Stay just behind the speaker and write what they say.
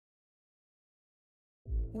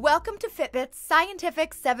Welcome to Fitbit's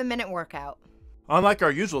scientific 7-minute workout. Unlike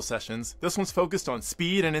our usual sessions, this one's focused on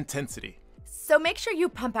speed and intensity. So make sure you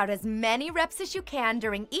pump out as many reps as you can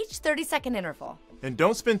during each 30-second interval. And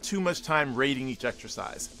don't spend too much time rating each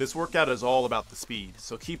exercise. This workout is all about the speed,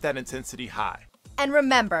 so keep that intensity high. And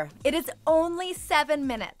remember, it is only 7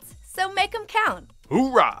 minutes, so make them count.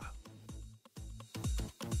 Hoorah!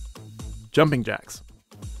 Jumping jacks.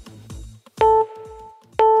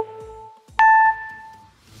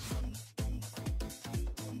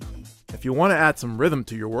 If you want to add some rhythm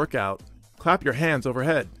to your workout, clap your hands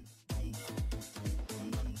overhead.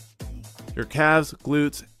 Your calves,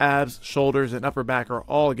 glutes, abs, shoulders, and upper back are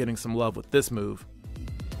all getting some love with this move.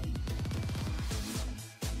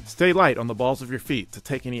 Stay light on the balls of your feet to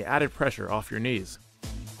take any added pressure off your knees.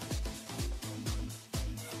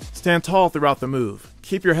 Stand tall throughout the move.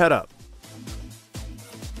 Keep your head up.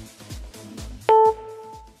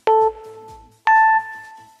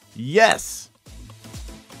 Yes!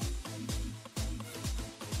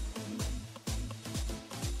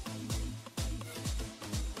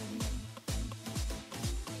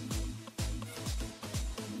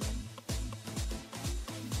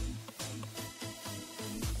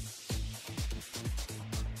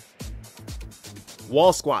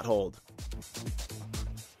 Wall squat hold.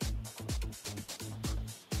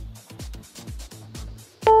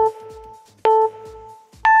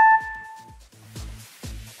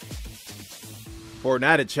 For an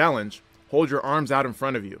added challenge, hold your arms out in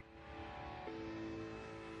front of you.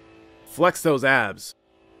 Flex those abs.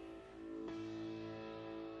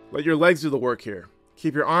 Let your legs do the work here.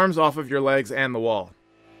 Keep your arms off of your legs and the wall.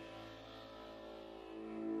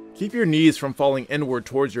 Keep your knees from falling inward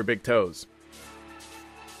towards your big toes.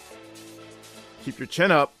 Keep your chin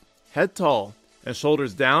up, head tall, and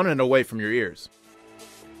shoulders down and away from your ears.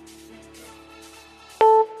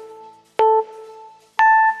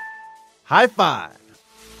 High five!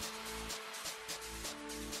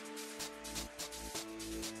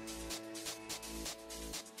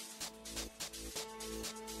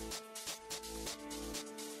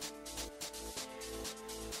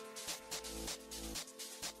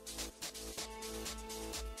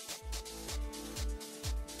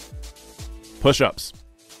 Push-ups.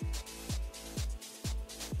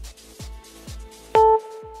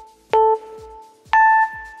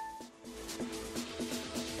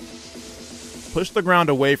 Push the ground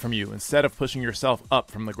away from you instead of pushing yourself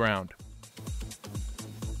up from the ground.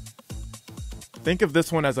 Think of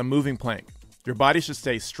this one as a moving plank. Your body should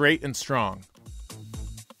stay straight and strong.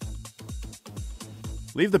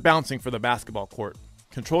 Leave the bouncing for the basketball court.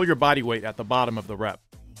 Control your body weight at the bottom of the rep.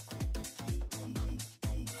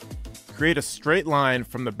 Create a straight line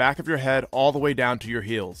from the back of your head all the way down to your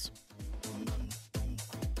heels.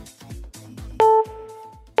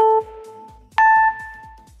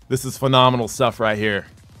 This is phenomenal stuff right here.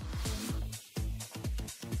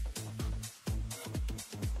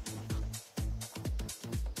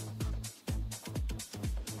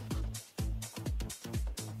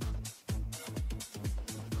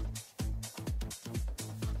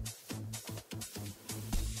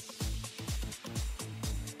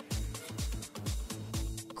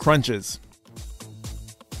 Crunches.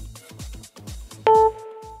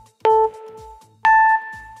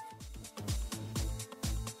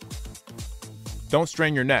 Don't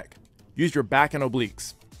strain your neck. Use your back and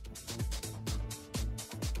obliques.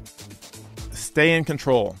 Stay in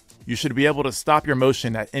control. You should be able to stop your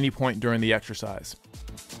motion at any point during the exercise.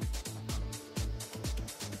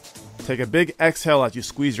 Take a big exhale as you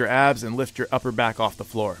squeeze your abs and lift your upper back off the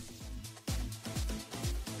floor.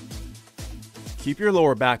 Keep your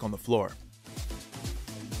lower back on the floor.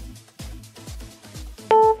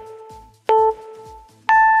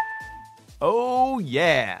 Oh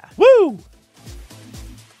yeah! Woo!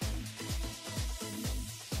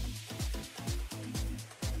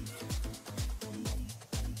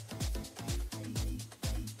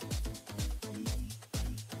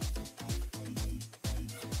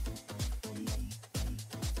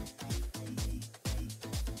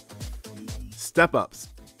 Step-ups.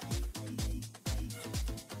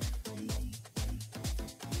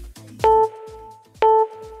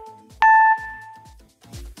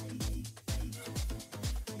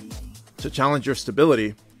 To challenge your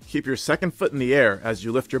stability, keep your second foot in the air as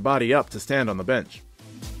you lift your body up to stand on the bench.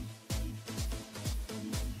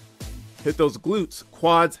 Hit those glutes,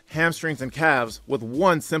 quads, hamstrings, and calves with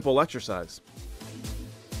one simple exercise.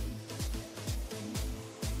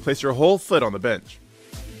 Place your whole foot on the bench.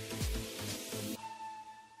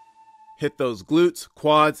 Hit those glutes,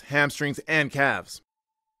 quads, hamstrings, and calves.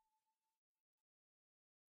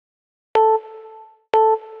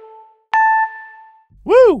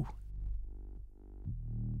 Woo!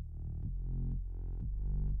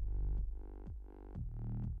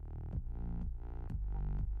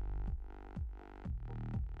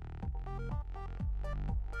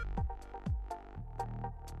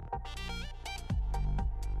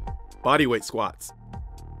 Bodyweight squats.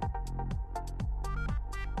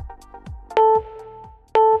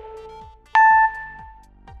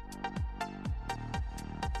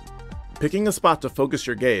 Picking a spot to focus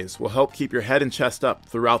your gaze will help keep your head and chest up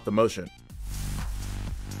throughout the motion.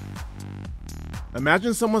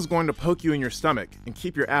 Imagine someone's going to poke you in your stomach and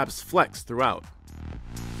keep your abs flexed throughout.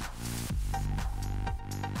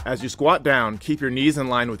 As you squat down, keep your knees in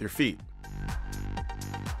line with your feet.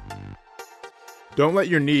 Don't let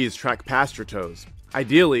your knees track past your toes.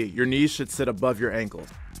 Ideally, your knees should sit above your ankles.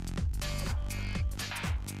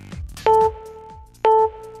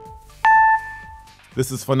 This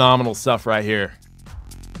is phenomenal stuff right here.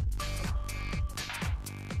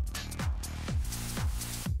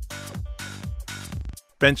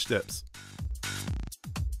 Bench dips.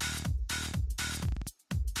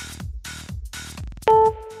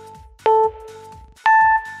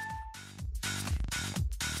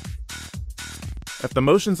 If the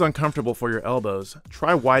motion's uncomfortable for your elbows,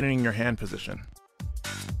 try widening your hand position.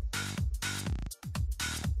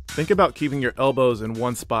 Think about keeping your elbows in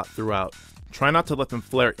one spot throughout. Try not to let them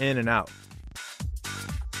flare in and out.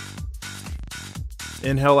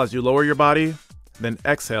 Inhale as you lower your body, then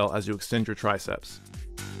exhale as you extend your triceps.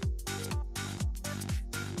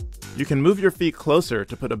 You can move your feet closer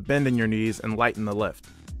to put a bend in your knees and lighten the lift.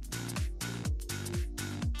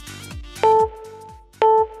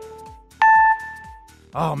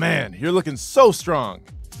 Oh man, you're looking so strong.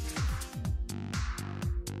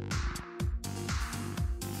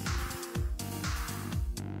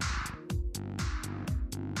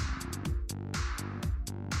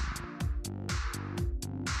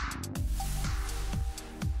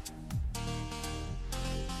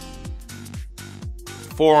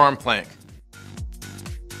 Forearm plank.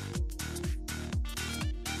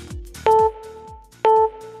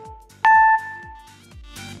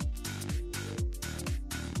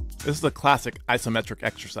 This is a classic isometric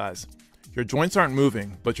exercise. Your joints aren't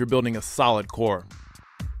moving, but you're building a solid core.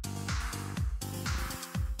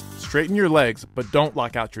 Straighten your legs, but don't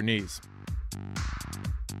lock out your knees.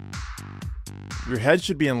 Your head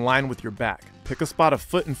should be in line with your back. Pick a spot a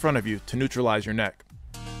foot in front of you to neutralize your neck.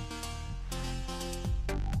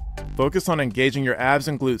 Focus on engaging your abs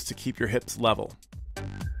and glutes to keep your hips level.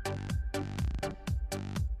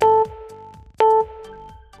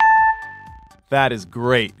 That is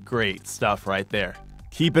great, great stuff right there.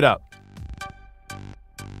 Keep it up.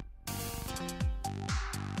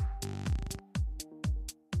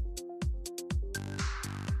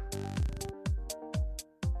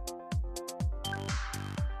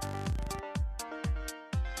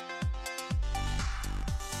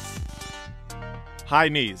 High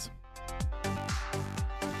knees.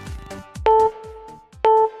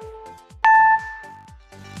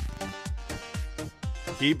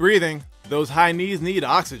 Keep breathing. Those high knees need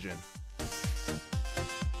oxygen.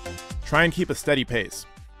 Try and keep a steady pace.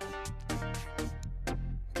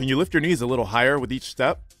 Can you lift your knees a little higher with each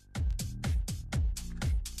step?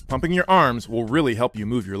 Pumping your arms will really help you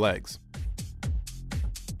move your legs.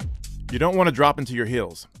 You don't want to drop into your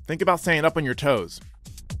heels. Think about staying up on your toes.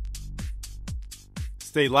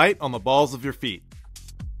 Stay light on the balls of your feet.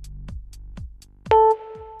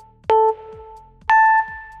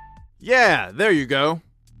 Yeah, there you go.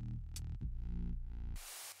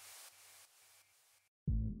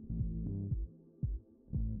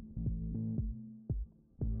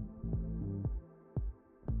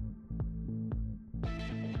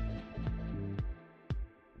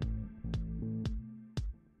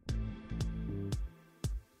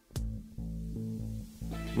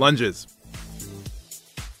 Lunges.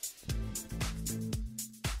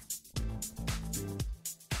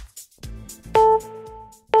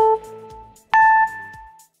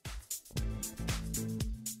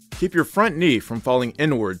 Keep your front knee from falling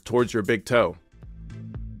inward towards your big toe.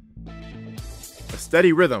 A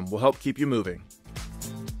steady rhythm will help keep you moving.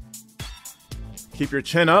 Keep your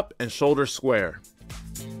chin up and shoulders square.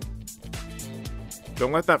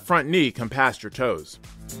 Don't let that front knee come past your toes.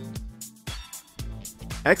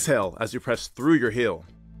 Exhale as you press through your heel.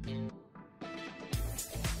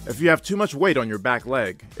 If you have too much weight on your back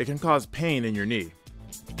leg, it can cause pain in your knee.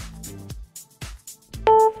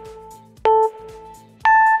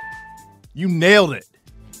 You nailed it!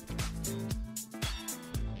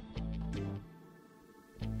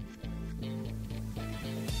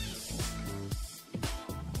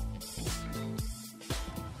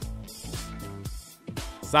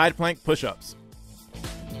 Side plank push-ups.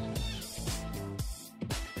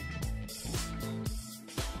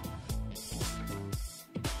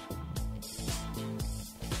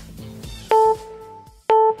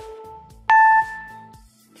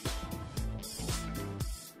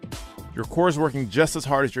 Your core is working just as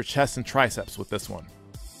hard as your chest and triceps with this one.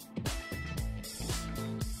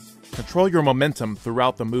 Control your momentum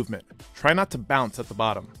throughout the movement. Try not to bounce at the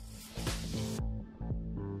bottom.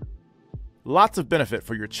 Lots of benefit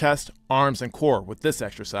for your chest, arms, and core with this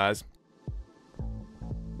exercise.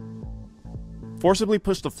 Forcibly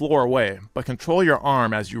push the floor away, but control your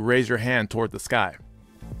arm as you raise your hand toward the sky.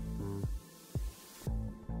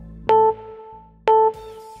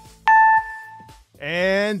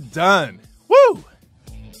 And done. Woo!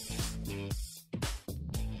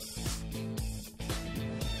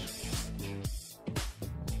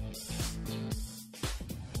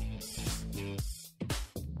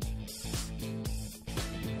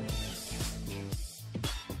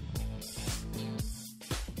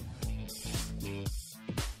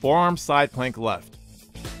 Forearm side plank left.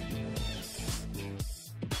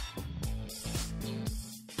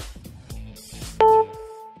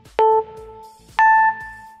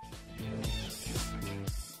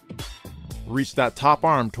 Reach that top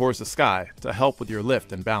arm towards the sky to help with your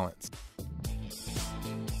lift and balance.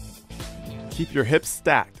 Keep your hips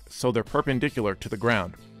stacked so they're perpendicular to the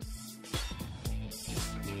ground.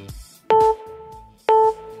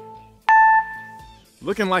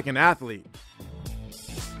 Looking like an athlete.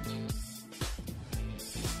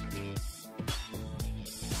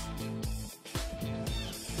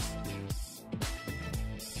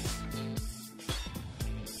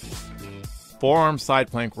 Forearm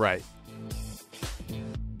side plank right.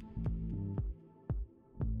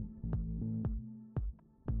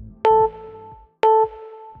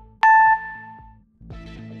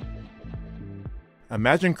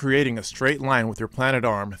 Imagine creating a straight line with your planted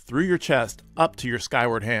arm through your chest up to your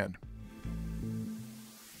skyward hand.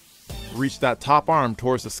 Reach that top arm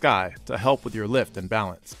towards the sky to help with your lift and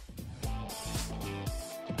balance.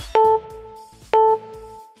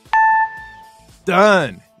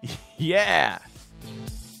 Done! Yeah!